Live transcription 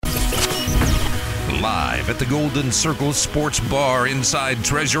Live at the Golden Circle Sports Bar inside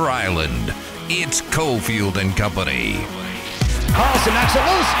Treasure Island, it's Cofield and Company. Carlson knocks it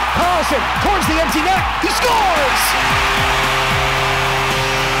loose. Carlson towards the empty net. He scores!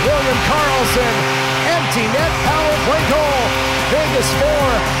 William Carlson, empty net power play goal. Vegas 4,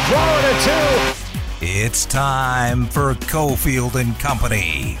 Florida 2. It's time for Cofield and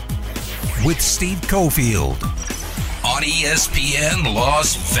Company with Steve Cofield on ESPN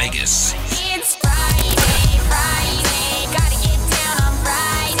Las Vegas. It's Friday, gotta get down on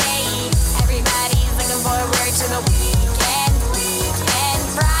Friday. Everybody's looking forward to the weekend.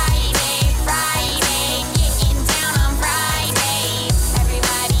 Friday, getting down on Friday.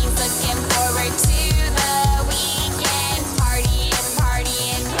 Everybody's looking forward to the weekend. Partying.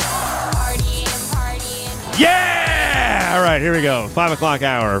 Yeah! All right, here we go. 5 o'clock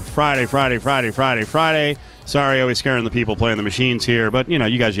hour. Friday. Sorry, always scaring the people playing the machines here, but,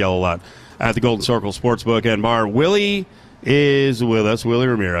 you guys yell a lot at the Golden Circle Sportsbook and Bar. Willie is with us, Willie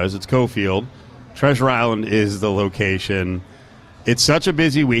Ramirez. It's Cofield. Treasure Island is the location. It's such a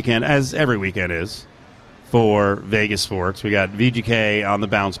busy weekend, as every weekend is, for Vegas sports. We got VGK on the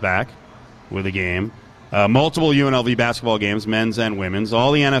bounce back with a game. Multiple UNLV basketball games, men's and women's.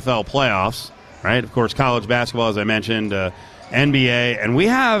 All the NFL playoffs, right? Of course, college basketball, as I mentioned, NBA. And we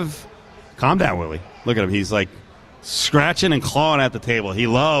have... Calm down, Willie. Look at him. He's like scratching and clawing at the table. He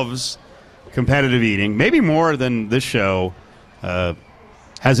loves competitive eating, maybe more than this show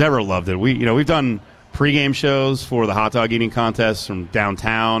has ever loved it. We've done pregame shows for the hot dog eating contest from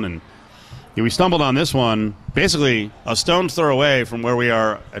downtown, and we stumbled on this one basically a stone's throw away from where we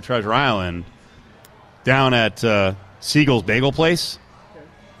are at Treasure Island, down at Siegel's Bagel Place,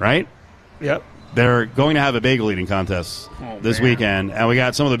 right? Yep. They're going to have a bagel eating contest this weekend, and we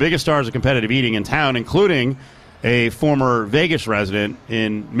got some of the biggest stars of competitive eating in town, including a former Vegas resident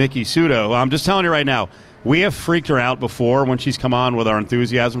in Miki Sudo. I'm just telling you right now, we have freaked her out before when she's come on with our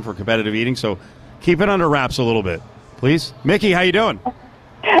enthusiasm for competitive eating, so keep it under wraps a little bit, please. Miki, how you doing?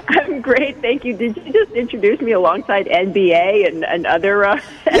 I'm great, thank you. Did you just introduce me alongside NBA and other and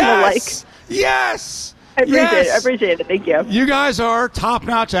the like? Yes! I appreciate it. Thank you. You guys are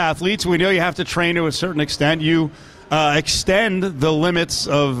top-notch athletes. We know you have to train to a certain extent. You extend the limits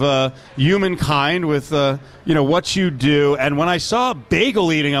of humankind with what you do. And when I saw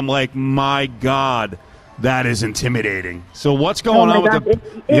bagel eating, I'm like, my God, that is intimidating. So what's going on with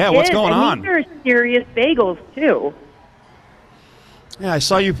what's going on? These are serious bagels too. Yeah, I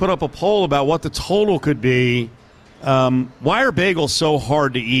saw you put up a poll about what the total could be. Why are bagels so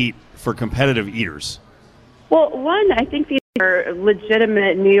hard to eat for competitive eaters? Well, one, I think these are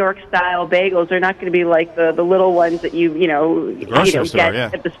legitimate New York-style bagels. They're not going to be like the little ones that you get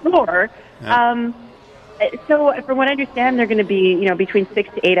at the store. Yeah. So, from what I understand, they're going to be between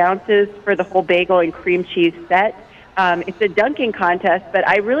 6 to 8 ounces for the whole bagel and cream cheese set. It's a dunking contest, but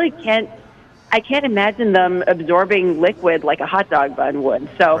I really can't imagine them absorbing liquid like a hot dog bun would.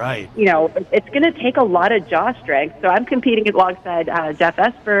 So, right. It's going to take a lot of jaw strength. So I'm competing alongside Jeff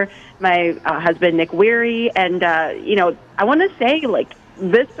Esper, my husband Nick Weary, and I want to say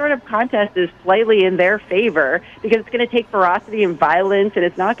this sort of contest is slightly in their favor because it's going to take ferocity and violence, and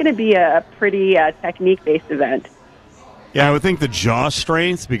it's not going to be a pretty technique-based event. Yeah, I would think the jaw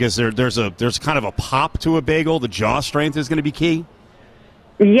strength, because there's kind of a pop to a bagel. The jaw strength is going to be key.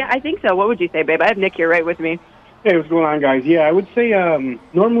 Yeah, I think so. What would you say, babe? I have Nick here right with me. Hey, what's going on, guys? Yeah, I would say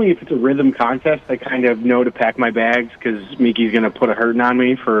normally if it's a rhythm contest, I kind of know to pack my bags because Miki's going to put a hurting on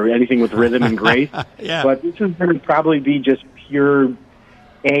me for anything with rhythm and grace. Yeah. But this is going to probably be just pure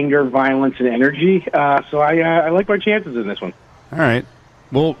anger, violence, and energy. So I like my chances in this one. All right.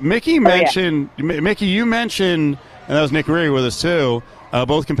 Well, Miki mentioned, Miki, you mentioned, and that was Nick Weary with us too,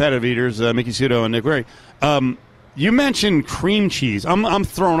 both competitive eaters, Miki Sudo and Nick Weary. You mentioned cream cheese. I'm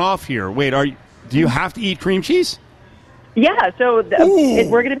thrown off here. Wait, do you have to eat cream cheese? Yeah, so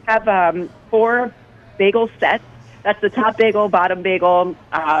we're going to have 4 bagel sets. That's the top bagel, bottom bagel,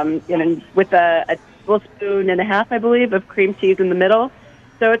 and with a tablespoon and a half, I believe, of cream cheese in the middle.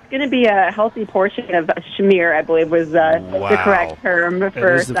 So it's going to be a healthy portion of shamir, I believe was the correct term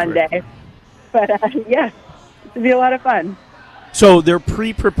for Sunday. But, it's going to be a lot of fun. So they're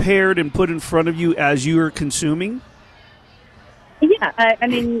pre-prepared and put in front of you as you are consuming? Yeah, I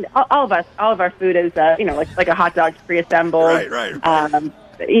mean, all of our food is, like a hot dog pre-assembled. Right.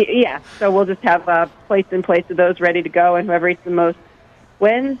 Yeah, so we'll just have plates and plates of those ready to go, and whoever eats the most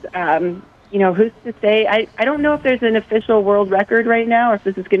wins. Who's to say? I don't know if there's an official world record right now, or if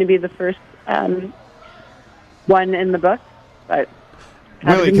this is going to be the first one in the book, but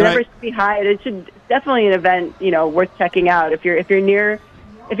really, the numbers should be high. It should definitely an event, worth checking out. If you're near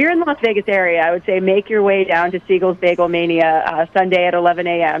if you're in the Las Vegas area, I would say make your way down to Siegel's Bagel Mania Sunday at 11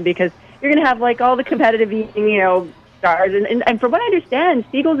 a.m. because you're going to have like all the competitive eating, stars. And from what I understand,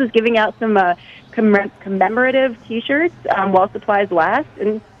 Siegel's is giving out some commemorative T-shirts while supplies last,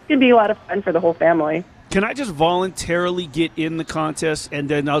 and it's going to be a lot of fun for the whole family. Can I just voluntarily get in the contest, and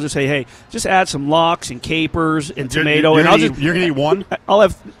then I'll just say, hey, just add some lox and capers and tomato, you're and you're gonna eat one? I'll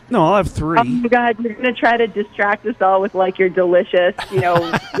have 3. Oh my God, you're going to try to distract us all with like your delicious,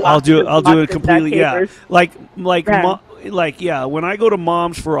 I'll do it completely. Yeah, like Yeah. when I go to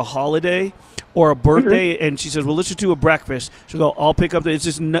Mom's for a holiday or a birthday, and she says, well, let's just do a breakfast. She'll go, I'll pick up it's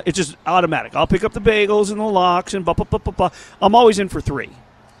just automatic. I'll pick up the bagels and the lox and blah, blah, blah, blah, blah. I'm always in for 3.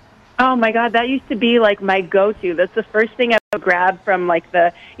 Oh my God, that used to be like my go-to. That's the first thing I would grab from like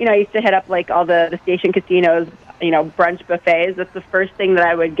I used to hit up like all the station casinos, brunch buffets. That's the first thing that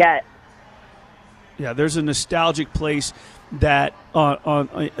I would get. Yeah, there's a nostalgic place that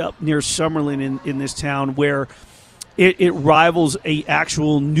up near Summerlin in this town where it rivals a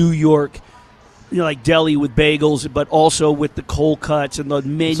actual New York, like deli with bagels, but also with the cold cuts and the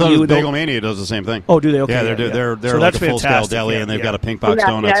menu. So Bagel Mania does the same thing. Oh, do they? Okay, yeah, they're so like that's a full-scale fantastic. deli, and they've got a Pink Box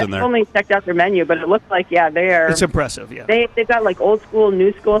Donuts in there. I've only checked out their menu, but it looks like, they are. It's impressive, yeah. They've got like old school,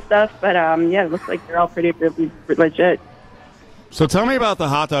 new school stuff, but it looks like they're all pretty legit. So tell me about the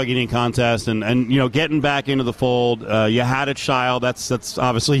hot dog eating contest and getting back into the fold. You had a child. That's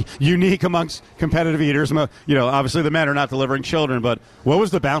obviously unique amongst competitive eaters. Obviously the men are not delivering children, but what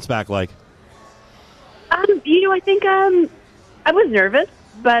was the bounce back like? I think I was nervous,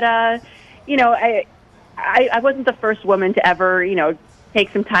 but I wasn't the first woman to ever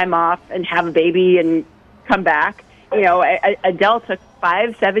take some time off and have a baby and come back. Adele took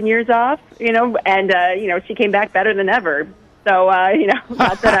 5-7 years off, and she came back better than ever. So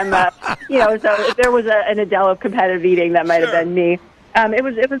not that I'm so if there was an Adele of competitive eating, that might have been me. It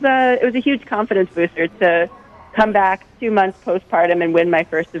was a huge confidence booster to come back 2 months postpartum and win my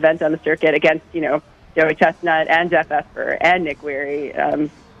first event on the circuit against Joey Chestnut and Jeff Esper and Nick Weary.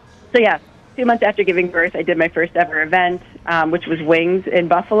 2 months after giving birth, I did my first ever event, which was Wings in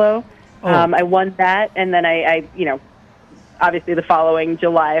Buffalo. I won that, and then I obviously the following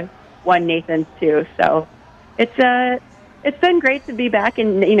July won Nathan's too. So it's been great to be back,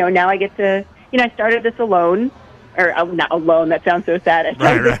 and now I get to I started this alone. Or not alone, that sounds so sad. I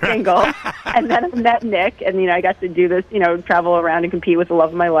started single, and then I met Nick, and I got to do this, travel around and compete with the love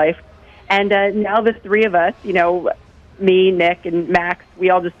of my life. And now the 3 of us, me, Nick, and Max, we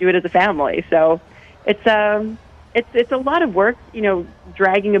all just do it as a family. So it's a lot of work,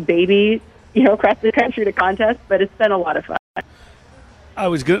 dragging a baby, across the country to contest, but it's been a lot of fun.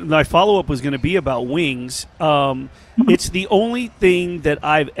 My follow-up was going to be about Wings. It's the only thing that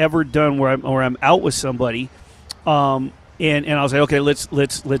I've ever done where I'm out with somebody. And I was like, okay, let's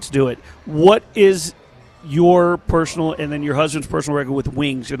do it. What is your personal and then your husband's personal record with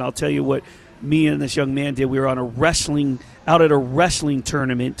Wings? And I'll tell you what me and this young man did. We were out at a wrestling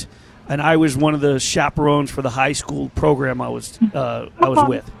tournament, and I was one of the chaperones for the high school program I was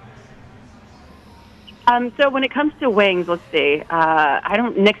with. So when it comes to Wings, let's see.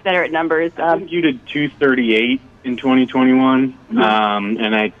 Nick's better at numbers. You did 238 in 2021,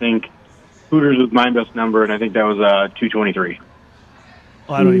 and I think Hooters was my best number, and I think that was 223.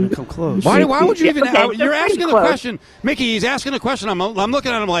 Oh, I don't even come close. Why would you even? Okay, you're asking close. the question, Mickey. He's asking a question. I'm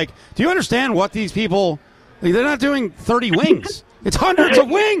looking at him like, do you understand what these people? They're not doing 30 wings. It's hundreds of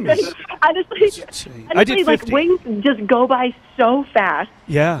wings. Honestly, I did 50. Like wings just go by so fast.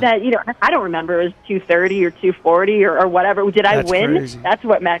 Yeah. That I don't remember it was 230 or 240 or whatever. Did I win? Crazy. That's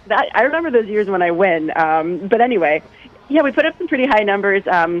what Max. I remember those years when I win. But anyway, we put up some pretty high numbers.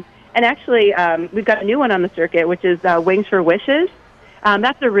 And actually, we've got a new one on the circuit, which is Wings for Wishes.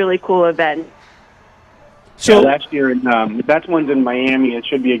 That's a really cool event. So last year, that one's in Miami. It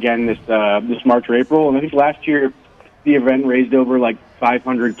should be again this March or April. And I think last year the event raised over like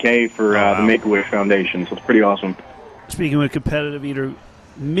 $500K for the Make-A-Wish Foundation. So it's pretty awesome. Speaking with competitive eater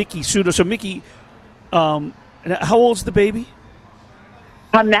Mickey Sudo. So Mickey, how old's the baby?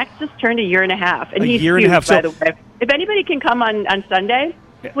 Max just turned a year and a half, and he's year huge, and a half. by the way. If anybody can come on Sunday,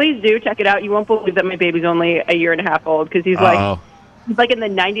 please do check it out. You won't believe that my baby's only a year and a half old because he's like in the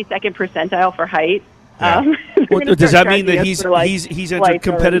 92nd percentile for height. Yeah. Does that mean that he's into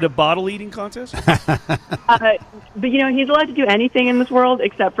competitive bottle eating contests? But he's allowed to do anything in this world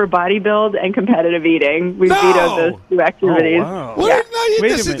except for bodybuild and competitive eating. We've vetoed those 2 activities. Oh, wow. Yeah.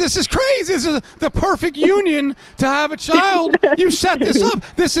 This is crazy. This is the perfect union to have a child. You set this up.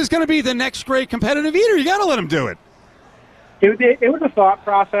 This is going to be the next great competitive eater. You got to let him do it. It was a thought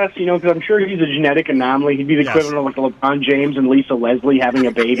process, because I'm sure he's a genetic anomaly. He'd be the equivalent of like LeBron James and Lisa Leslie having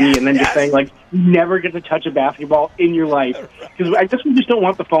a baby, and then just saying like, you never get to touch a basketball in your life. Because I guess we just don't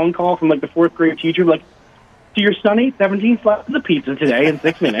want the phone call from like the fourth grade teacher, like, to your son ate 17 slices of pizza today in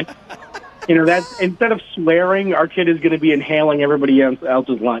 6 minutes. That's instead of swearing, our kid is going to be inhaling everybody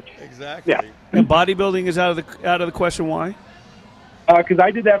else's lunch. Exactly. Yeah. And bodybuilding is out of the question. Why? Because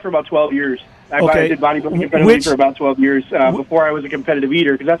I did that for about 12 years. I did bodybuilding competitively for about 12 years before I was a competitive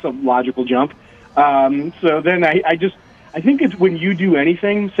eater, because that's a logical jump. So then I think it's when you do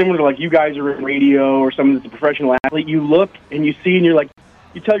anything similar to like you guys are in radio or someone that's a professional athlete, you look and you see and you're like,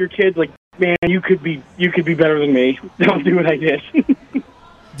 you tell your kids like, man, you could be better than me. Don't do what I did.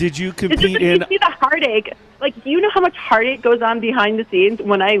 Did you compete in? You see the heartache. Like, do you know how much heartache goes on behind the scenes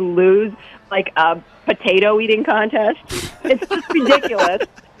when I lose like a potato eating contest? It's just ridiculous.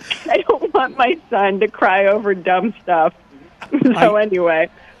 I don't want my son to cry over dumb stuff. Anyway,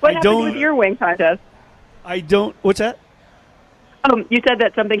 what happened with your wing contest? What's that? You said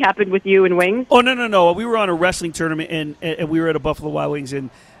that something happened with you in wings? Oh, no. We were on a wrestling tournament, and we were at a Buffalo Wild Wings,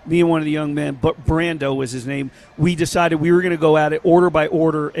 and me and one of the young men, but Brando was his name, we decided we were going to go at it order by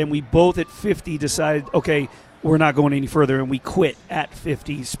order, and we both at 50 decided, okay, we're not going any further, and we quit at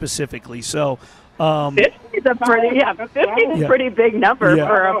 50 specifically. So 50 is a pretty big number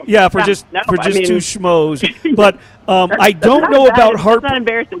for just two schmoes. But I don't know about heartbreak. It's not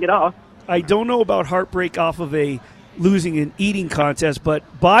embarrassing at all. I don't know about heartbreak off of a losing an eating contest, but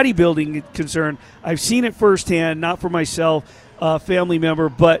bodybuilding concern, I've seen it firsthand, not for myself, family member,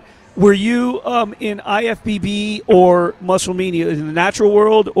 but were you in IFBB or Musclemania in the natural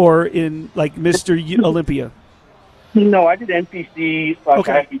world or in like Mr. Olympia? No, I did NPC /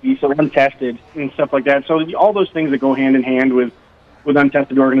 IFBB, so untested and stuff like that. So all those things that go hand in hand with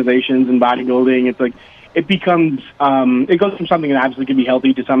untested organizations and bodybuilding, it's like it becomes it goes from something that obviously can be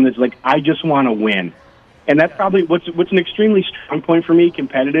healthy to something that's like, I just want to win. And that's probably what's an extremely strong point for me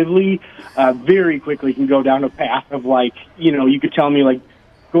competitively. Very quickly can go down a path of like, you could tell me like,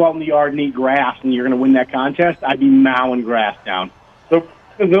 go out in the yard and eat grass and you're going to win that contest. I'd be mowing grass down. So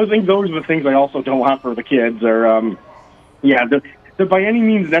those are the things I also don't want for the kids. Or the by any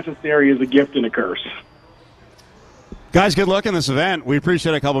means necessary is a gift and a curse. Guys, good luck in this event. We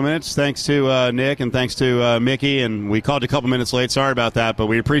appreciate a couple minutes. Thanks to Nick and thanks to Mickey. And we called you a couple minutes late. Sorry about that, but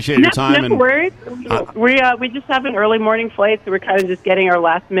we appreciate your time. No worries. We just have an early morning flight, so we're kind of just getting our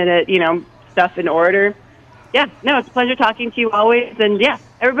last minute, stuff in order. Yeah, no, it's a pleasure talking to you always. And yeah,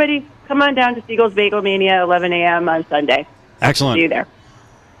 everybody come on down to Siegel's Bagel Mania, 11 a.m. on Sunday. Excellent. See you there.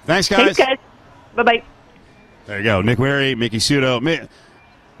 Thanks, guys. Bye-bye. There you go. Nick Wehry, Mickey Sudo.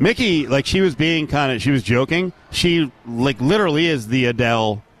 Mickey, like, she was joking. She, like, literally is the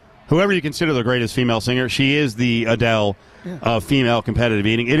Adele, whoever you consider the greatest female singer, she is the Adele of female competitive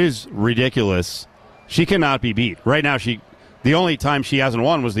eating. It is ridiculous. She cannot be beat. Right now, the only time she hasn't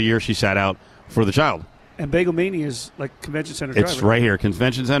won was the year she sat out for the child. And Bagel Mania is like Convention Center Drive. It's right here,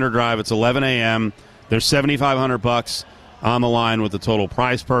 Convention Center Drive. It's 11 a.m. There's $7,500 on the line with the total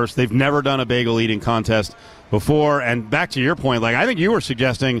prize purse. They've never done a bagel eating contest before. And back to your point, like, I think you were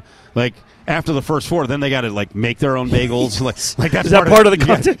suggesting, like, after the first four, then they got to, like, make their own bagels. like that's part of the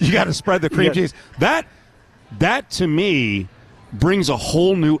contest? You got to spread the cream cheese. That to me brings a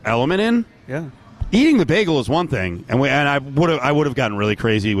whole new element in. Yeah. Eating the bagel is one thing, and I would have gotten really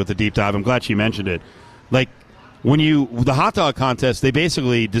crazy with the deep dive. I'm glad she mentioned it. Like, the hot dog contest, they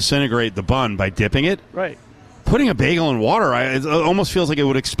basically disintegrate the bun by dipping it. Right. Putting a bagel in water, it almost feels like it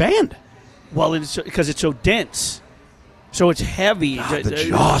would expand. Well, because it's so dense, so it's heavy. God, the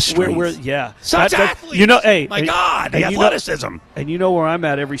jaw strength. Such athletes. My God, the athleticism. And where I'm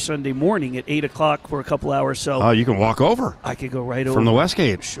at every Sunday morning at 8 o'clock for a couple hours. So you can walk over. I could go right over from the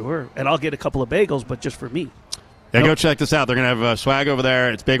Westgate. Sure, and I'll get a couple of bagels, but just for me. Yeah, go check this out. They're going to have swag over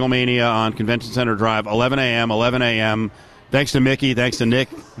there. It's Bagel Mania on Convention Center Drive, 11 a.m. Thanks to Mickey. Thanks to Nick.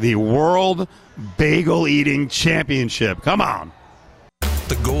 The World Bagel Eating Championship. Come on.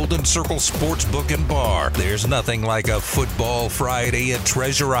 The Golden Circle Sportsbook and Bar. There's nothing like a football Friday at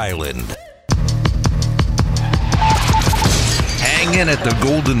Treasure Island. Hang in at the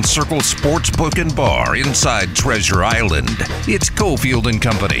Golden Circle Sportsbook and Bar inside Treasure Island. It's Cofield and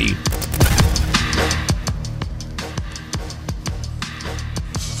Company.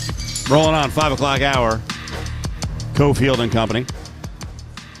 Rolling on 5 o'clock hour. Cofield and Company.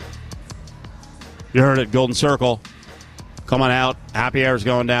 You heard it, Golden Circle. Come on out. Happy hour's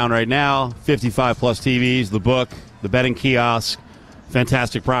going down right now. 55 plus TVs, the book, the betting kiosk.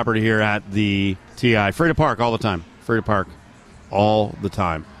 Fantastic property here at the TI. Free to park all the time. Free to park all the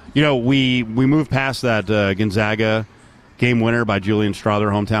time. We moved past that Gonzaga game winner by Julian Strother,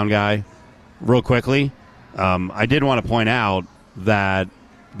 hometown guy. Real quickly, I did want to point out that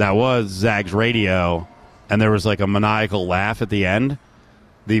was Zags radio, and there was like a maniacal laugh at the end.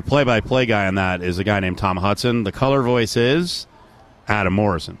 The play-by-play guy on that is a guy named Tom Hudson. The color voice is Adam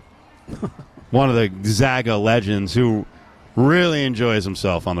Morrison, one of the Zaga legends who really enjoys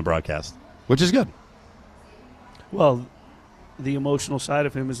himself on the broadcast, which is good. Well, the emotional side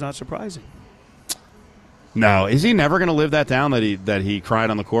of him is not surprising. No, is he never going to live that down that he cried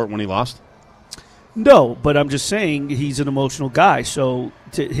on the court when he lost? No, but I'm just saying he's an emotional guy. So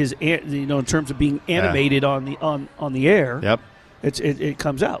in terms of being animated on the air, yep, it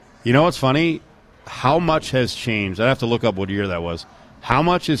comes out. You know what's funny? How much has changed? I'd have to look up what year that was. How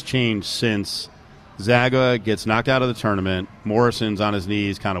much has changed since Zaga gets knocked out of the tournament? Morrison's on his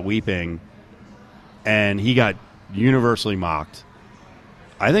knees, kind of weeping, and he got universally mocked.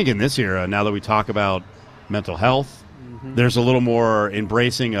 I think in this era, now that we talk about mental health, there's a little more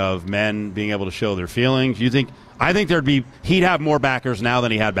embracing of men being able to show their feelings. I think he'd have more backers now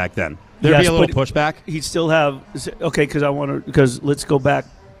than he had back then. There'd be a little pushback. He'd still have because let's go back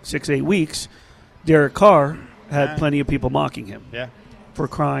 6-8 weeks. Derek Carr had plenty of people mocking him for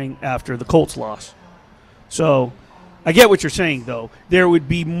crying after the Colts loss. So I get what you're saying, though. There would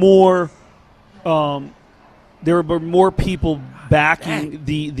be more people backing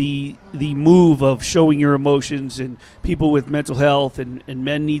the move of showing your emotions, and people with mental health and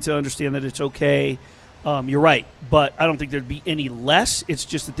men need to understand that it's okay. You're right, but I don't think there'd be any less. It's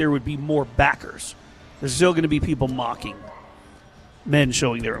just that there would be more backers. There's still going to be people mocking men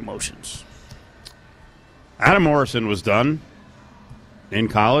showing their emotions. Adam Morrison was done in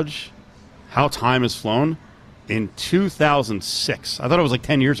college. How time has flown. In 2006. I thought it was like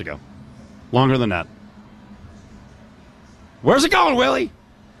 10 years ago. Longer than that. Where's it going, Willie?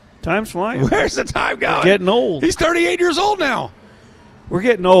 Time's flying. Where's the time going? We're getting old. He's 38 years old now. We're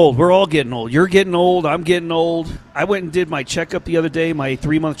getting old. We're all getting old. You're getting old. I'm getting old. I went and did my checkup the other day, my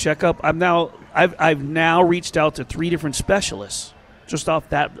 3-month checkup. I've now reached out to 3 different specialists just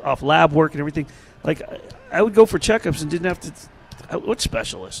off lab work and everything. Like, I would go for checkups and didn't have to. What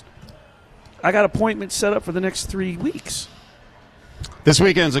specialist? I got appointments set up for the next 3 weeks. This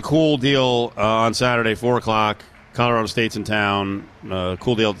weekend's a cool deal on Saturday, 4 o'clock. Colorado State's in town.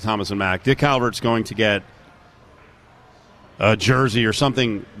 Cool deal to Thomas and Mack. Dick Calvert's going to get a jersey or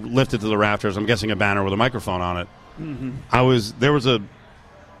something lifted to the rafters. I'm guessing a banner with a microphone on it. Mm-hmm. There was a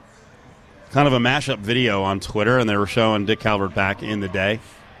kind of a mashup video on Twitter, and they were showing Dick Calvert back in the day.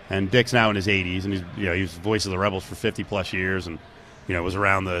 And Dick's now in his 80s, and he was the voice of the Rebels for 50-plus years, and was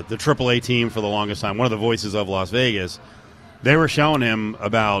around the AAA team for the longest time, one of the voices of Las Vegas. They were showing him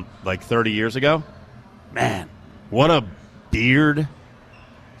about, 30 years ago. Man, what a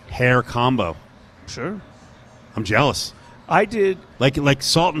beard-hair combo. Sure. I'm jealous. I did. Like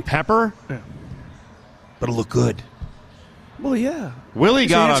salt and pepper, but it'll look good. Well, yeah. Willie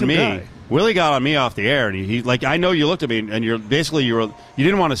got on me. Guy. Willie got on me off the air, and he I know you looked at me, and you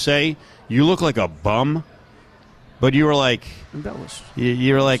didn't want to say you look like a bum, but you were like,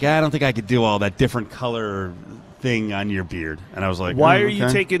 you were like, I don't think I could do all that different color thing on your beard, and I was like, why are you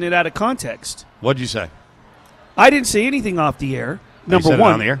taking it out of context? What'd you say? I didn't say anything off the air. Number one,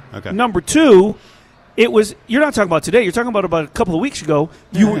 it on the air. Okay. Number two, it was. You're not talking about today. You're talking about a couple of weeks ago.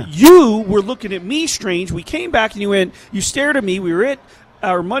 Yeah. You were looking at me strange. We came back and you went. You stared at me. We were at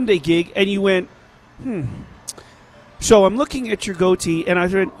our Monday gig, and you went, So I'm looking at your goatee, and I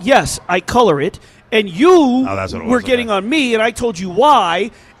said, yes, I color it. And you were getting on me, and I told you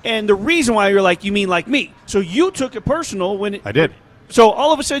why. And the reason why you're like, you mean like me. So you took it personal when it. I did. So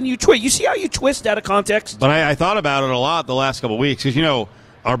all of a sudden you twist. You see how you twist out of context? But I thought about it a lot the last couple of weeks because,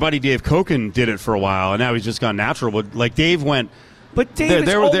 our buddy Dave Koken did it for a while, and now he's just gone natural. But, Dave went. But Dave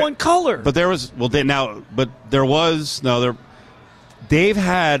is all one color. But there was. Well, there was. No, Dave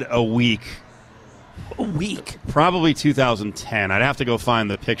had a week. A week? Probably 2010. I'd have to go find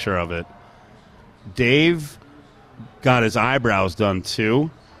the picture of it. Dave got his eyebrows done,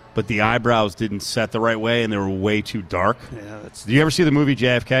 too. But the eyebrows didn't set the right way, and they were way too dark. Yeah, Do you ever see the movie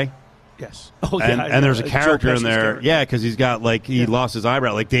JFK? Yes. Oh, yeah. And there's a character in there. Yeah, because he's got, he lost his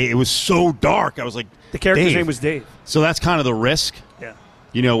eyebrow. It was so dark. I was like, the character's name was Dave. So that's kind of the risk. Yeah.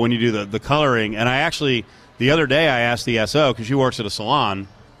 When you do the coloring. And I actually, the other day, I asked the SO, because she works at a salon,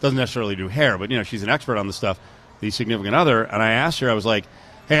 doesn't necessarily do hair, but, she's an expert on this stuff, the significant other. And I asked her, I was like,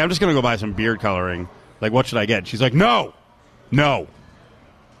 hey, I'm just going to go buy some beard coloring. What should I get? She's like, no.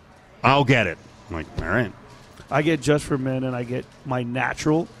 I'll get it. I'm like, all right. I get Just for Men, and I get my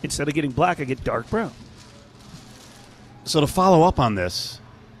natural. Instead of getting black, I get dark brown. So to follow up on this,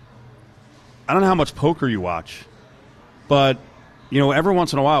 I don't know how much poker you watch. But, every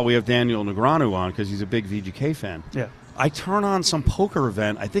once in a while we have Daniel Negreanu on because he's a big VGK fan. Yeah. I turn on some poker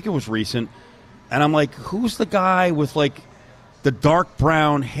event, I think it was recent, and I'm like, who's the guy with, like, the dark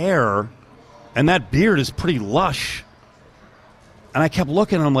brown hair, and that beard is pretty lush? And I kept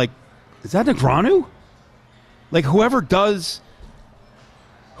looking, and I'm like, is that Negreanu? Like, whoever does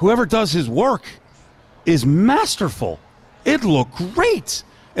his work is masterful. It looked great.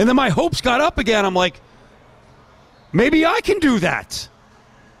 And then my hopes got up again. I'm like, maybe I can do that.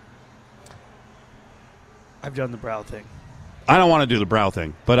 I've done the brow thing. I don't want to do the brow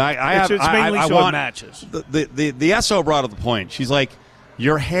thing, but I want matches. The SO brought up the point. She's like,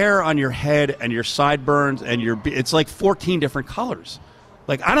 your hair on your head and your sideburns and it's like 14 different colors.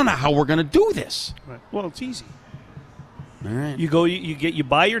 Like, I don't know how we're going to do this. Right. Well, it's easy. All right. You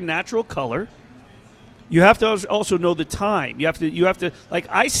buy your natural color. You have to also know the time. You have to like,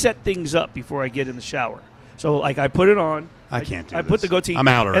 I set things up before I get in the shower. So like, I put it on. I can't do I this. put the goatee. I'm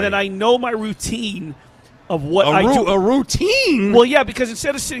out already. And then I know my routine of what I do. A routine? Well, yeah, because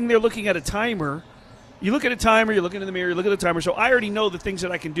instead of sitting there looking at a timer, you look at a timer, you're looking in the mirror, you look at the timer. So I already know the things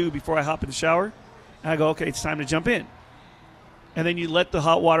that I can do before I hop in the shower. And I go, okay, it's time to jump in. And then you let the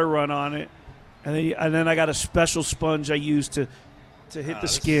hot water run on it. And then I got a special sponge I use to hit the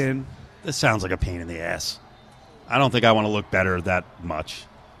skin. This sounds like a pain in the ass. I don't think I want to look better that much.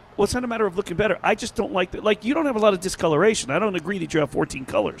 Well, it's not a matter of looking better. I just don't like that. Like, you don't have a lot of discoloration. I don't agree that you have 14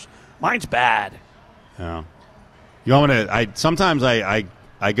 colors. Mine's bad. Yeah. You want me to? Sometimes I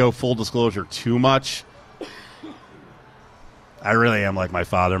go full disclosure too much. I really am like my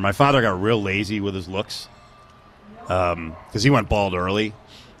father. My father got real lazy with his looks because he went bald early.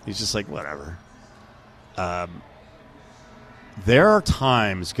 He's just like, whatever. There are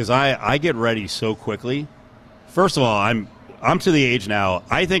times, because I get ready so quickly. First of all, I'm to the age now,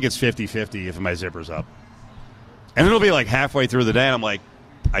 I think it's 50-50 if my zipper's up. And it'll be like halfway through the day, and I'm like,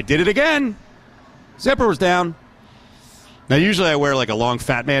 I did it again. Zipper was down. Now, usually I wear like a long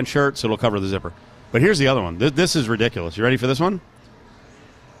fat man shirt, so it'll cover the zipper. But here's the other one. This is ridiculous. You ready for this one?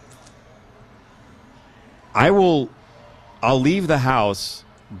 I'll leave the house,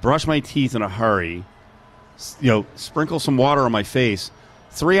 brush my teeth in a hurry, sprinkle some water on my face.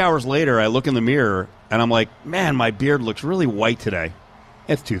 3 hours later, I look in the mirror, and I'm like, man, my beard looks really white today.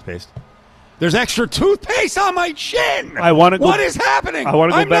 It's toothpaste. There's extra toothpaste on my chin. What is happening?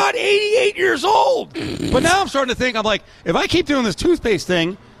 I'm not 88 years old. But now I'm starting to think, I'm like, if I keep doing this toothpaste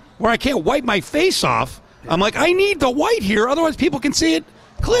thing where I can't wipe my face off, I'm like, I need the white here, otherwise people can see it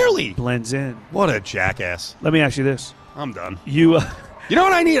clearly. Blends in. What a jackass. Let me ask you this. I'm done. You know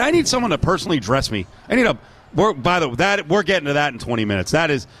what I need? I need someone to personally dress me. I need we're getting to that in 20 minutes.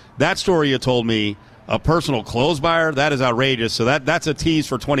 That story you told me, a personal clothes buyer, that is outrageous. So that's a tease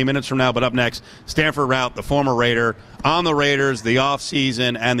for 20 minutes from now. But up next, Stanford Routt, the former Raider, on the Raiders, the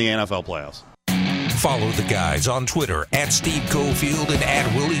offseason, and the NFL playoffs. Follow the guys on Twitter at Steve Cofield and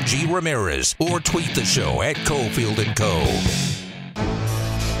at Willie G. Ramirez, or tweet the show at Cofield & Co.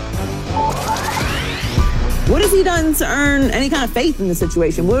 What has he done to earn any kind of faith in the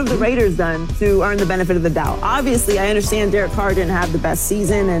situation? What have the Raiders done to earn the benefit of the doubt? Obviously, I understand Derek Carr didn't have the best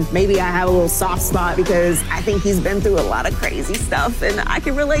season, and maybe I have a little soft spot because I think he's been through a lot of crazy stuff, and I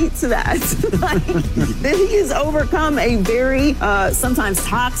can relate to that. That he has overcome a very, sometimes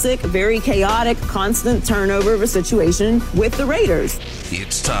toxic, very chaotic, constant turnover of a situation with the Raiders.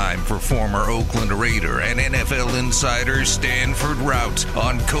 It's time for former Oakland Raider and NFL insider Stanford Routt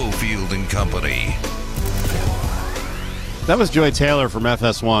on Cofield & Company. That was Joy Taylor from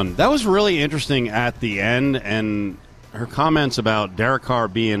FS1. That was really interesting at the end, and her comments about Derek Carr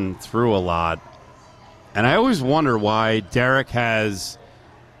being through a lot. And I always wonder why Derek has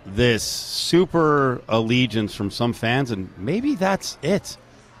this super allegiance from some fans, and maybe that's it.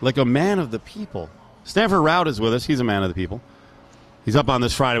 Like a man of the people. Stanford Routt is with us. He's a man of the people. He's up on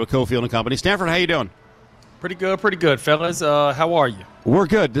this Friday with Cofield & Company. Stanford, how you doing? Pretty good, fellas. How are you? We're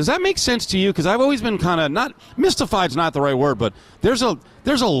good. Does that make sense to you? Because I've always been kind of, not mystified's not the right word, but there's a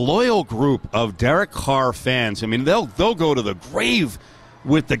loyal group of Derek Carr fans. I mean, they'll go to the grave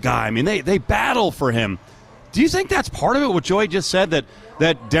with the guy. I mean, they battle for him. Do you think that's part of it? What Joy just said,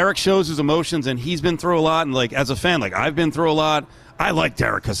 that Derek shows his emotions and he's been through a lot, and like as a fan, like I've been through a lot. I like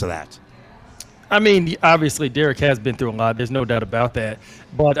Derek because of that. I mean, obviously, Derek has been through a lot. There's no doubt about that.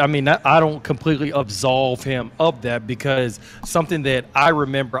 But, I mean, I don't completely absolve him of that, because something that I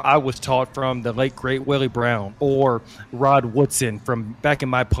remember I was taught from the late, great Willie Brown or Rod Woodson from back in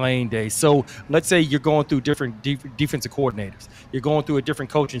my playing days. So let's say you're going through different defensive coordinators. You're going through a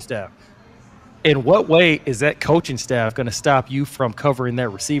different coaching staff. In what way is that coaching staff going to stop you from covering that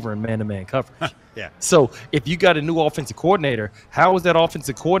receiver in man-to-man coverage? Yeah. So if you got a new offensive coordinator, how is that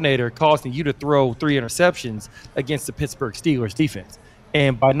offensive coordinator causing you to throw 3 interceptions against the Pittsburgh Steelers defense?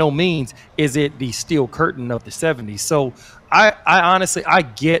 And by no means is it the steel curtain of the 70s. So I honestly, I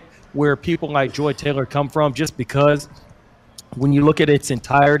get where people like Joy Taylor come from, just because when you look at its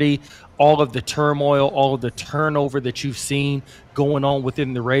entirety, all of the turmoil, all of the turnover that you've seen going on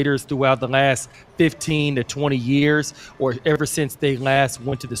within the Raiders throughout the last 15 to 20 years, or ever since they last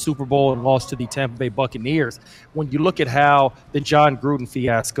went to the Super Bowl and lost to the Tampa Bay Buccaneers, when you look at how the John Gruden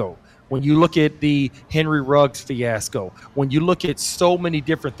fiasco, when you look at the Henry Ruggs fiasco, when you look at so many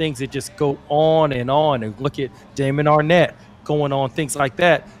different things that just go on, and look at Damon Arnett going on, things like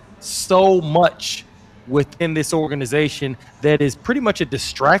that, so much within this organization that is pretty much a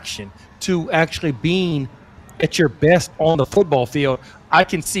distraction to actually being at your best on the football field. I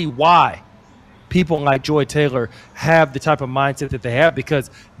can see why people like Joy Taylor have the type of mindset that they have, because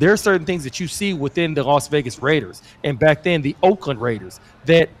there are certain things that you see within the Las Vegas Raiders and back then the Oakland Raiders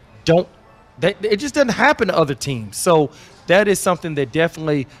that it just doesn't happen to other teams. So that is something that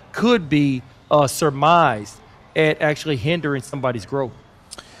definitely could be surmised at actually hindering somebody's growth.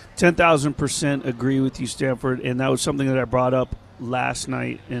 10,000% agree with you, Stanford, and that was something that I brought up last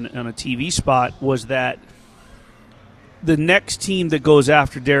night on a TV spot, was that the next team that goes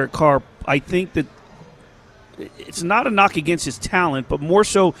after Derek Carr, I think that it's not a knock against his talent, but more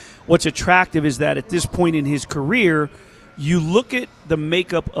so what's attractive is that at this point in his career, you look at the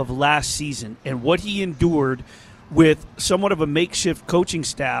makeup of last season and what he endured with somewhat of a makeshift coaching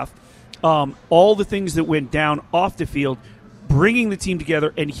staff, all the things that went down off the field, bringing the team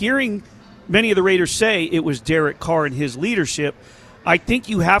together, and hearing many of the Raiders say it was Derek Carr and his leadership. I think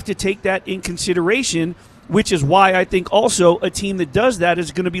you have to take that in consideration, which is why I think also a team that does that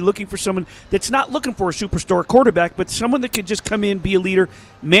is going to be looking for someone that's not looking for a superstar quarterback, but someone that could just come in, be a leader,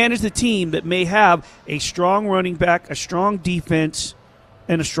 manage the team, that may have a strong running back, a strong defense,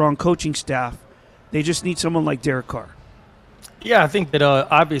 and a strong coaching staff. They just need someone like Derek Carr. Yeah, I think that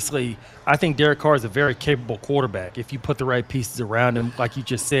obviously, I think Derek Carr is a very capable quarterback if you put the right pieces around him. Like you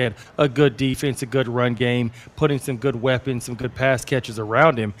just said, a good defense, a good run game, putting some good weapons, some good pass catchers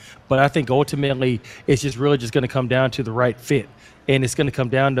around him. But I think ultimately it's just really just going to come down to the right fit. And it's going to come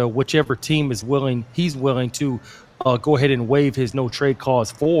down to whichever team he's willing to go ahead and waive his no-trade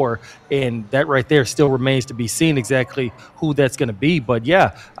clause for, and that right there still remains to be seen exactly who that's going to be. But,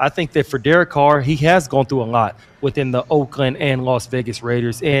 yeah, I think that for Derek Carr, he has gone through a lot within the Oakland and Las Vegas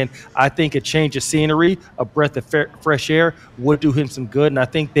Raiders, and I think a change of scenery, a breath of fresh air would do him some good, and I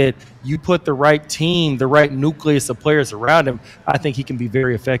think that you put the right team, the right nucleus of players around him, I think he can be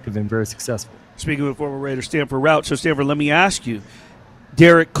very effective and very successful. Speaking of former Raider, Stanford Routt. So, Stanford, let me ask you,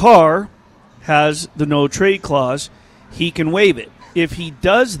 Derek Carr has the no-trade clause. He can waive it. If he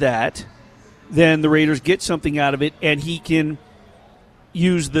does that, then the Raiders get something out of it, and he can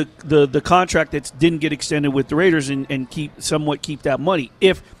use the contract that didn't get extended with the Raiders and keep that money.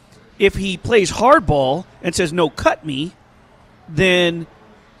 If he plays hardball and says, no, cut me, then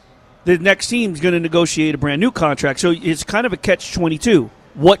the next team's going to negotiate a brand-new contract. So it's kind of a catch-22.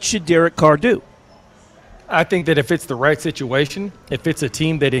 What should Derek Carr do? I think that if it's the right situation, if it's a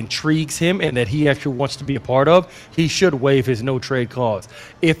team that intrigues him and that he actually wants to be a part of, he should waive his no-trade clause.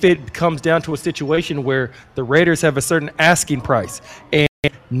 If it comes down to a situation where the Raiders have a certain asking price and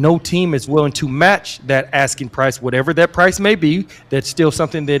no team is willing to match that asking price, whatever that price may be, that's still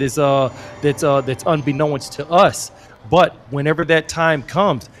something that is that's unbeknownst to us. But whenever that time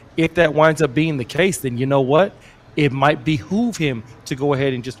comes, if that winds up being the case, then you know what? It might behoove him to go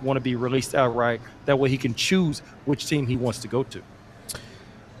ahead and just want to be released outright. That way he can choose which team he wants to go to.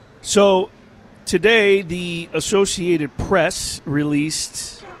 So today the Associated Press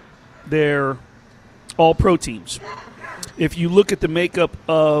released their all-pro teams. If you look at the makeup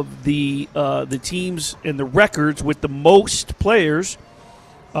of the teams and the records with the most players,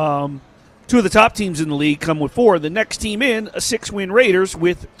 two of the top teams in the league come with 4. The next team in, a 6-win Raiders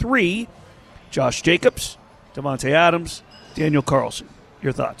with 3, Josh Jacobs, Davante Adams, Daniel Carlson.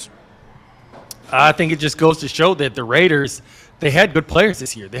 Your thoughts? I think it just goes to show that the Raiders, they had good players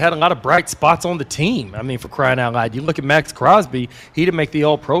this year. They had a lot of bright spots on the team. I mean, for crying out loud. You look at Max Crosby, he didn't make the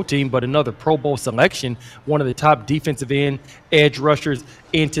All-Pro team, but another Pro Bowl selection, one of the top defensive end edge rushers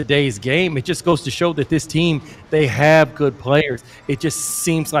in today's game. It just goes to show that this team, they have good players. It just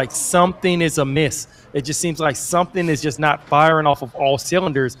seems like something is amiss. It just seems like something is just not firing off of all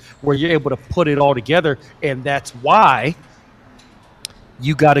cylinders where you're able to put it all together, and that's why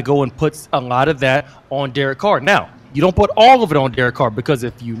you got to go and put a lot of that on Derek Carr. Now, you don't put all of it on Derek Carr because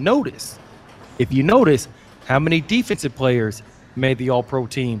if you notice, if you notice, how many defensive players made the All-Pro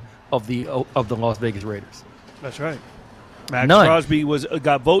team of the Las Vegas Raiders? That's right. Max None. Crosby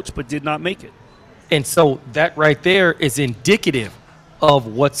got votes but did not make it. And so that right there is indicative of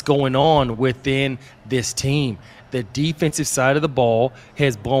what's going on within this team. The defensive side of the ball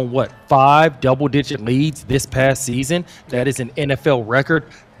has blown, 5 double-digit leads this past season. That is an NFL record.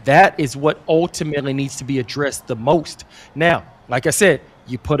 That is what ultimately needs to be addressed the most. Now, like I said,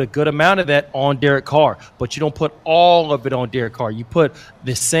 you put a good amount of that on Derek Carr, but you don't put all of it on Derek Carr. You put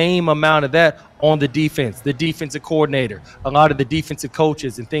the same amount of that on the defense, the defensive coordinator, a lot of the defensive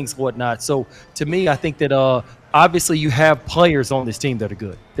coaches and things whatnot. So to me, I think that obviously you have players on this team that are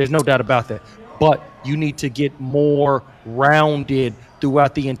good. There's no doubt about that. But you need to get more rounded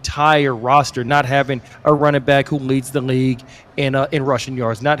throughout the entire roster, not having a running back who leads the league in rushing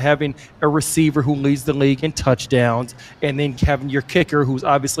yards, not having a receiver who leads the league in touchdowns, and then having your kicker who's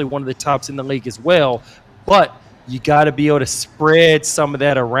obviously one of the tops in the league as well. But you got to be able to spread some of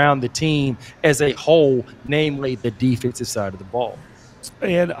that around the team as a whole, namely the defensive side of the ball.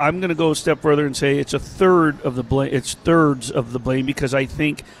 And I'm going to go a step further and say it's thirds of the blame, because I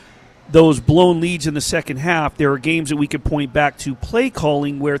think those blown leads in the second half, there are games that we could point back to play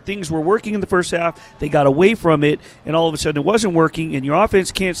calling where things were working in the first half, they got away from it, and all of a sudden it wasn't working, and your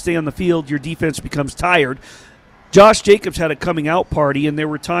offense can't stay on the field, your defense becomes tired. Josh Jacobs had a coming out party, and there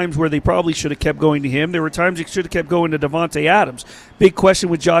were times where they probably should have kept going to him. There were times they should have kept going to Davante Adams. Big question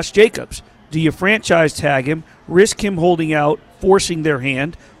with Josh Jacobs. Do you franchise tag him, risk him holding out, forcing their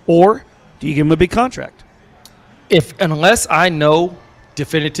hand, or do you give him a big contract? Unless I know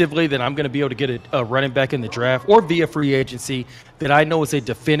definitively that I'm going to be able to get a running back in the draft or via free agency that I know is a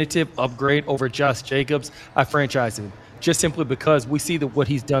definitive upgrade over Josh Jacobs, I franchise him. Just simply because we see what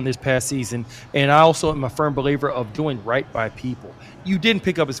he's done this past season, and I also am a firm believer of doing right by people. You didn't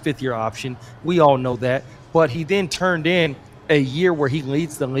pick up his 5th-year option. We all know that. But he then turned in a year where he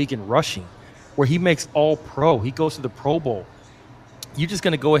leads the league in rushing, where he makes All-Pro. He goes to the Pro Bowl. You're just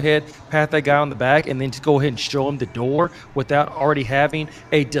going to go ahead, pat that guy on the back, and then just go ahead and show him the door without already having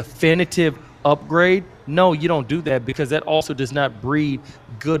a definitive upgrade? No, you don't do that, because that also does not breed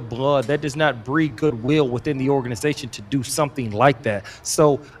good blood. That does not breed goodwill within the organization to do something like that.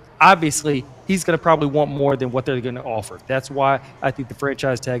 So obviously, he's going to probably want more than what they're going to offer. That's why I think the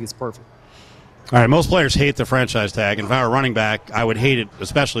franchise tag is perfect. All right, most players hate the franchise tag, and if I were running back, I would hate it,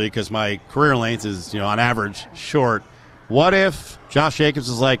 especially because my career length is, on average, short. What if Josh Jacobs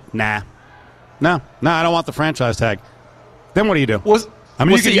is like, nah, I don't want the franchise tag? Then what do you do?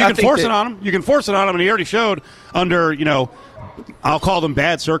 You can force it on him. You can force it on him, and he already showed under, I'll call them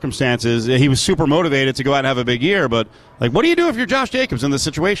bad circumstances. He was super motivated to go out and have a big year, but, what do you do if you're Josh Jacobs in this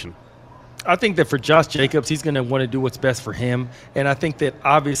situation? I think that for Josh Jacobs, he's going to want to do what's best for him, and I think that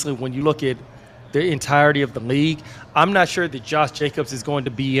obviously when you look at the entirety of the league, I'm not sure that Josh Jacobs is going to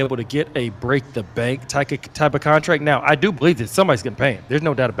be able to get a break-the-bank type of contract. Now, I do believe that somebody's going to pay him. There's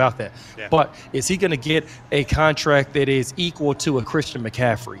no doubt about that. Yeah. But is he going to get a contract that is equal to a Christian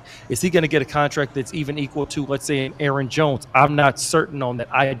McCaffrey? Is he going to get a contract that's even equal to, let's say, an Aaron Jones? I'm not certain on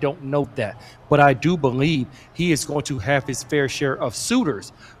that. I don't know that. But I do believe he is going to have his fair share of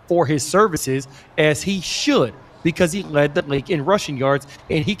suitors for his services, as he should, because he led the league in rushing yards,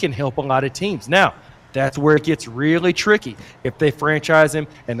 and he can help a lot of teams. Now, that's where it gets really tricky. If they franchise him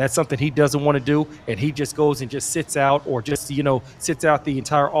and that's something he doesn't want to do, and he just goes and just sits out, or just, sits out the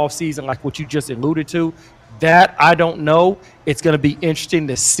entire offseason like what you just alluded to, that I don't know. It's going to be interesting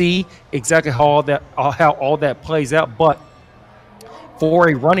to see exactly how all that plays out. But for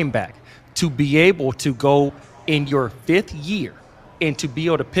a running back to be able to go in your 5th year and to be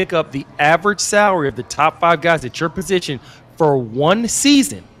able to pick up the average salary of the top 5 guys at your position for one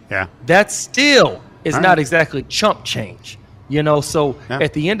season, that still is not exactly chump change. So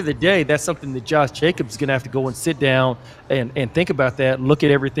at the end of the day, that's something that Josh Jacobs is going to have to go and sit down and think about that, look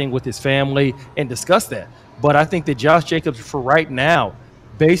at everything with his family and discuss that. But I think that Josh Jacobs, for right now,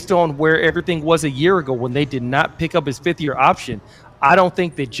 based on where everything was a year ago when they did not pick up his 5th-year option, I don't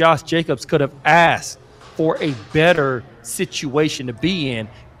think that Josh Jacobs could have asked for a better situation to be in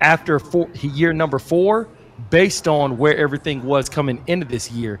after year number 4, based on where everything was coming into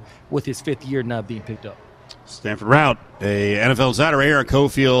this year with his 5th year not being picked up. Stanford Route, a NFL insider, Aaron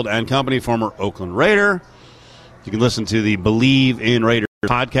Cofield and company, former Oakland Raider. You can listen to the Believe in Raiders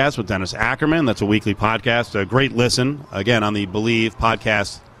podcast with Dennis Ackerman. That's a weekly podcast. A great listen, again, on the Believe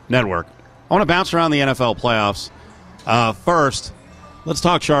Podcast Network. I want to bounce around the NFL playoffs. First, let's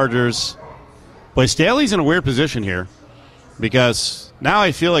talk Chargers. Boy, Staley's in a weird position here because now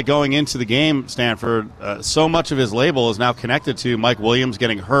I feel like going into the game, Stanford, so much of his label is now connected to Mike Williams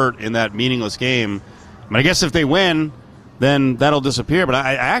getting hurt in that meaningless game. I mean, I guess if they win, then that'll disappear. But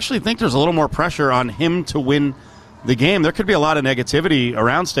I actually think there's a little more pressure on him to win the game. There could be a lot of negativity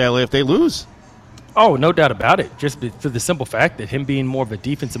around Staley if they lose. Oh, no doubt about it. Just for the simple fact that him being more of a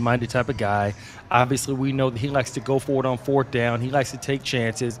defensive-minded type of guy, obviously we know that he likes to go for it on fourth down. He likes to take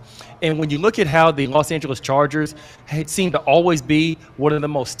chances. And when you look at how the Los Angeles Chargers seem to always be one of the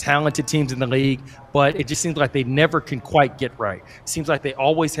most talented teams in the league, but it just seems like they never can quite get right. It seems like they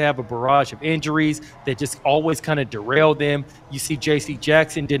always have a barrage of injuries that just always kind of derail them. You see J.C.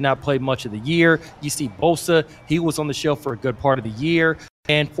 Jackson did not play much of the year. You see Bosa, he was on the shelf for a good part of the year.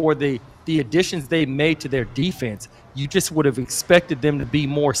 And for the additions they made to their defense, you just would have expected them to be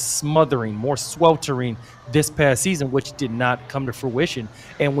more smothering, more sweltering this past season, which did not come to fruition.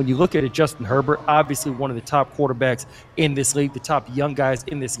 And when you look at it, Justin Herbert, obviously one of the top quarterbacks in this league, the top young guys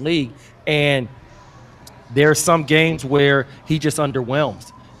in this league, and there are some games where he just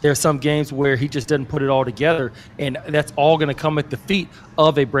underwhelms. There are some games where he just doesn't put it all together, and that's all going to come at the feet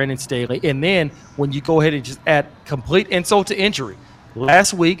of a Brandon Staley. And then when you go ahead and just add complete insult to injury,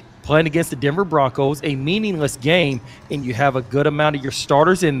 last week, playing against the Denver Broncos, a meaningless game, and you have a good amount of your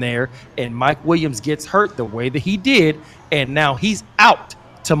starters in there, and Mike Williams gets hurt the way that he did, and now he's out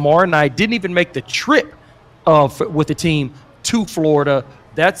tomorrow night. Didn't even make the trip with the team to Florida.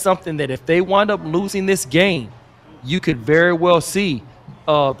 That's something that if they wind up losing this game, you could very well see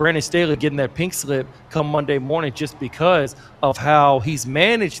Brandon Staley getting that pink slip come Monday morning just because of how he's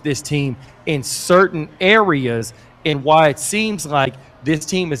managed this team in certain areas and why it seems like this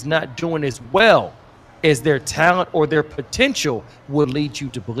team is not doing as well as their talent or their potential would lead you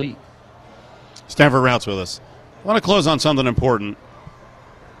to believe. Stanford Route's with us. I want to close on something important.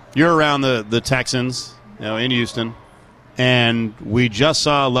 You're around the Texans, in Houston, and we just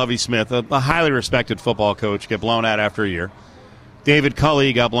saw Lovie Smith, a highly respected football coach, get blown out after a year. David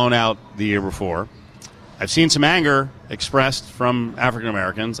Culley got blown out the year before. I've seen some anger expressed from African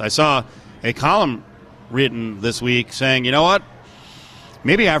Americans. I saw a column written this week saying, you know what?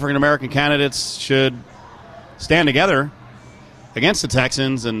 Maybe African American candidates should stand together against the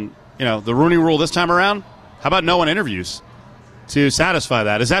Texans and, the Rooney Rule this time around. How about no one interviews to satisfy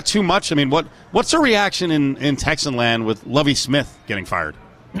that? Is that too much? I mean, what's the reaction in Texan land with Lovie Smith getting fired?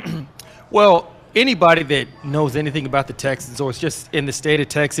 Well, anybody that knows anything about the Texans or is just in the state of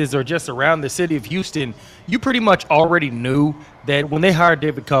Texas or just around the city of Houston, you pretty much already knew that when they hired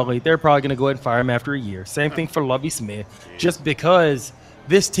David Culley, they're probably going to go ahead and fire him after a year. Same thing for Lovie Smith, just because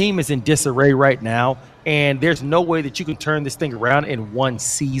this team is in disarray right now, and there's no way that you can turn this thing around in one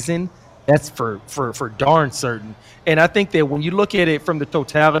season. That's for darn certain. And I think that when you look at it from the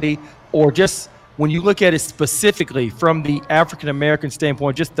totality, or just when you look at it specifically from the African-American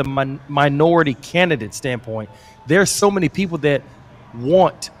standpoint, just the minority candidate standpoint, there's so many people that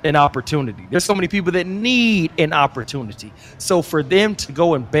want an opportunity. There's so many people that need an opportunity. So for them to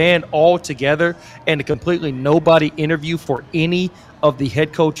go and band all together and to completely nobody interview for any of the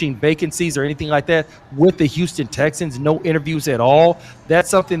head coaching vacancies or anything like that with the Houston Texans, no interviews at all, that's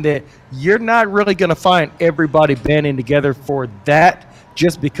something that you're not really going to find everybody banding together for that,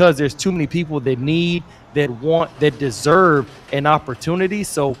 just because there's too many people that need, that want, that deserve an opportunity.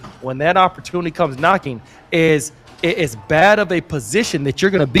 So when that opportunity comes knocking, is as bad of a position that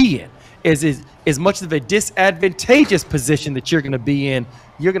you're going to be in, as much of a disadvantageous position that you're going to be in,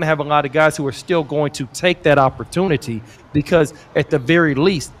 you're going to have a lot of guys who are still going to take that opportunity, because at the very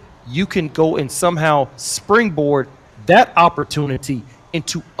least, you can go and somehow springboard that opportunity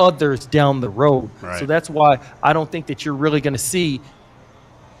into others down the road. Right. So that's why I don't think that you're really going to see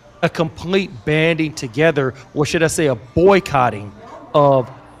a complete banding together, or should I say a boycotting of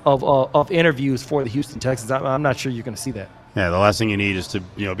interviews for the Houston Texans. I'm not sure you're going to see that. Yeah, the last thing you need is to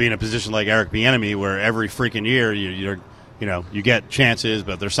be in a position like Eric Bieniemy, where every freaking year you get chances,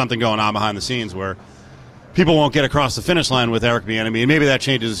 but there's something going on behind the scenes where people won't get across the finish line with Eric Bieniemy, and maybe that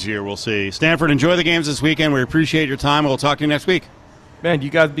changes this year. We'll see. Stanford, enjoy the games this weekend. We appreciate your time. We'll talk to you next week. Man, you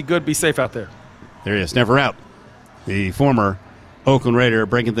guys be good. Be safe out there. There he is, Stanford Route, the former Oakland Raider,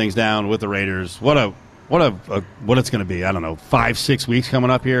 breaking things down with the Raiders. What it's going to be. I don't know, 5-6 weeks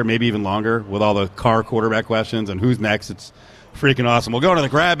coming up here, maybe even longer, with all the Carr quarterback questions and who's next. It's freaking awesome. We'll go to the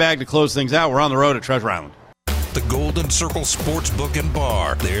grab bag to close things out. We're on the road at Treasure Island. The Golden Circle Sportsbook and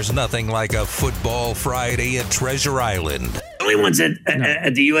Bar. There's nothing like a football Friday at Treasure Island. The only ones at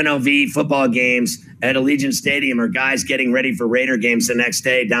the UNLV football games at Allegiant Stadium are guys getting ready for Raider games the next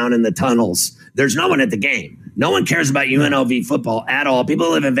day down in the tunnels. There's no one at the game. No one cares about UNLV football at all. People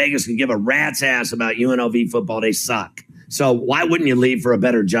who live in Vegas can give a rat's ass about UNLV football. They suck. So why wouldn't you leave for a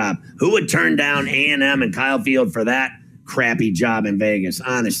better job? Who would turn down A&M and Kyle Field for that crappy job in Vegas?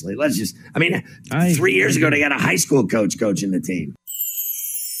 Honestly, 3 years ago, they got a high school coach coaching the team.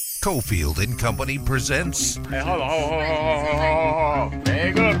 Cofield and Company presents Hey, hold on.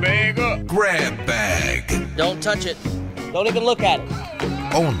 Bag up. Grab Bag. Don't touch it. Don't even look at it.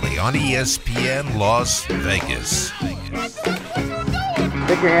 Only on ESPN Las Vegas. Stick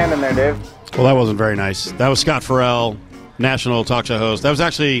your hand in there, Dave. Well, that wasn't very nice. That was Scott Farrell, national talk show host. That was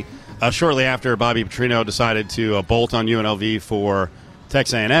actually shortly after Bobby Petrino decided to bolt on UNLV for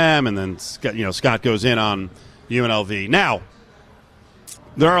Texas A&M, and then Scott goes in on UNLV. Now,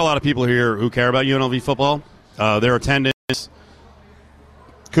 there are a lot of people here who care about UNLV football. Their attendance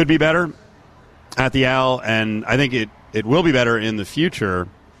could be better at the Al, and I think it will be better in the future.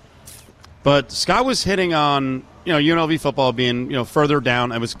 But Scott was hitting on UNLV football being further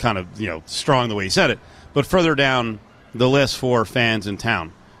down. It was kind of strong the way he said it, but further down the list for fans in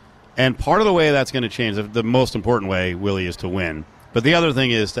town. And part of the way that's going to change, the most important way, Willie, is to win. But the other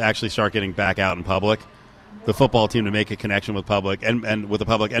thing is to actually start getting back out in public. The football team to make a connection with public and with the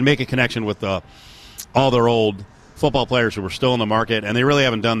public, and make a connection with all their old football players who were still in the market, and they really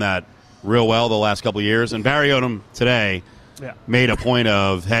haven't done that real well the last couple of years. And Barry Odom today made a point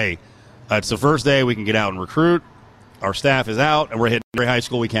of, hey, it's the first day we can get out and recruit. Our staff is out, and we're hitting every high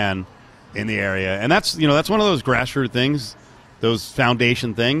school we can in the area. And that's that's one of those grassroots things, those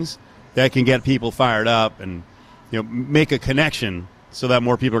foundation things that can get people fired up and make a connection so that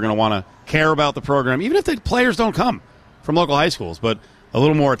more people are going to want to care about the program, even if the players don't come from local high schools. But a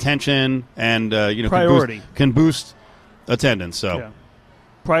little more attention and priority can boost attendance. So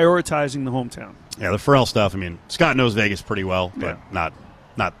prioritizing the hometown. Yeah, the Farrell stuff. I mean, Scott knows Vegas pretty well, but not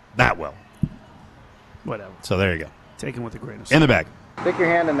that well. Whatever. So there you go. Taken with a grain of salt. In the bag. Stick your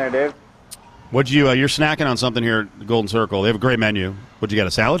hand in there, Dave. What'd you? You're snacking on something here at the Golden Circle. They have a great menu. What'd you get?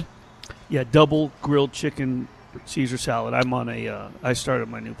 A salad? Yeah, double grilled chicken Caesar salad. I'm on I started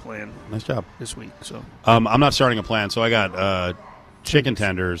my new plan. Nice job this week. So I'm not starting a plan. So I got chicken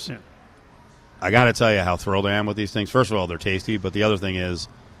tenders. Yeah. I got to tell you how thrilled I am with these things. First of all, they're tasty, but the other thing is,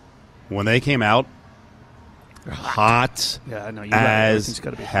 when they came out, they're hot I know. as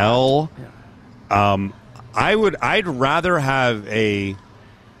hell. Yeah. I'd rather have a.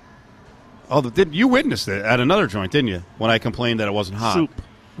 Oh, you witnessed it at another joint, didn't you? When I complained that it wasn't hot. Soup.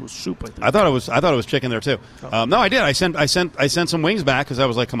 It was soup. I think. I thought it was chicken there too. Oh. No, I did. I sent some wings back because I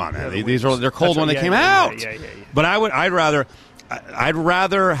was like, come on, man, they're cold when they came out. Yeah. But I'd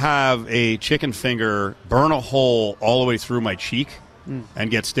rather have a chicken finger burn a hole all the way through my cheek and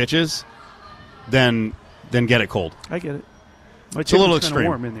get stitches than get it cold. I get it. It's a little extreme.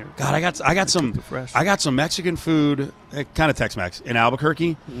 Warm in there. God, I got some Mexican food, kind of Tex-Mex in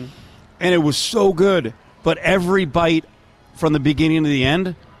Albuquerque, and it was so good. But every bite from the beginning to the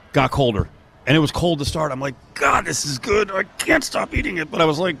end got colder, and it was cold to start. I'm like, God, this is good. I can't stop eating it. But I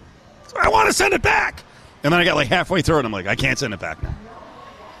was like, I want to send it back. And then I got like halfway through it, and I'm like, I can't send it back now.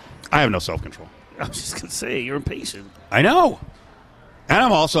 I have no self-control. I was just going to say, you're impatient. I know. And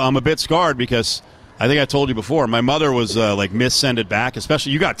I'm a bit scarred because I think I told you before, my mother was like, miss send it back,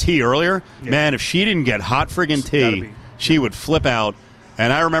 especially you got tea earlier. Yeah. Man, if she didn't get hot friggin' tea, she would flip out.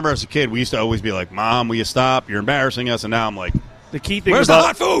 And I remember as a kid, we used to always be like, Mom, will you stop? You're embarrassing us. And now I'm like, the key thing where's the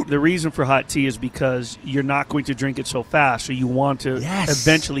hot food? The reason for hot tea is because you're not going to drink it so fast, so you want to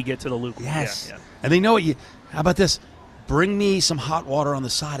eventually get to the lukewarm. Yes. Yeah. And they know what how about this? Bring me some hot water on the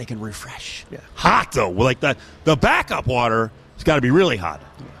side. I can refresh. Yeah. Hot, though. Like the backup water has got to be really hot.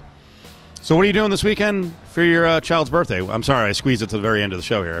 Yeah. So what are you doing this weekend for your child's birthday? I'm sorry, I squeezed it to the very end of the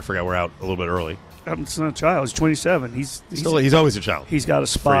show here. I forgot we're out a little bit early. It's not a child. He's 27. He's always a child. He's got a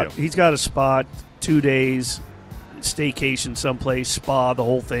spot. He's got a spot. 2 days, staycation someplace, spa, the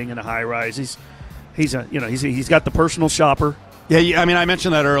whole thing in a high rise. He's got the personal shopper. Yeah, I mean, I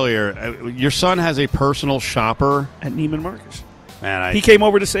mentioned that earlier. Your son has a personal shopper at Neiman Marcus. Man, he came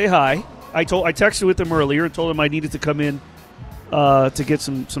over to say hi. I texted with him earlier and told him I needed to come in to get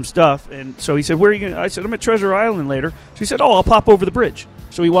some stuff. And so he said, "Where are you going?" I said, "I'm at Treasure Island later." So he said, "Oh, I'll pop over the bridge."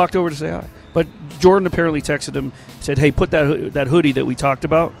 So he walked over to say hi. But Jordan apparently texted him, said, "Hey, put that hoodie that we talked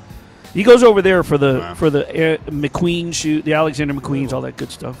about." He goes over there for the McQueen shoot, the Alexander McQueens, all that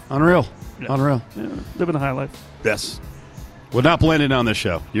good stuff. Unreal. Yeah. Unreal. Yeah, living the high life. Yes. We're not blending on this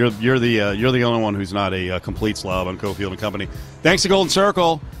show. You're the only one who's not a complete slob on Cofield and Company. Thanks to Golden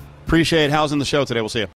Circle. Appreciate housing the show today. We'll see you.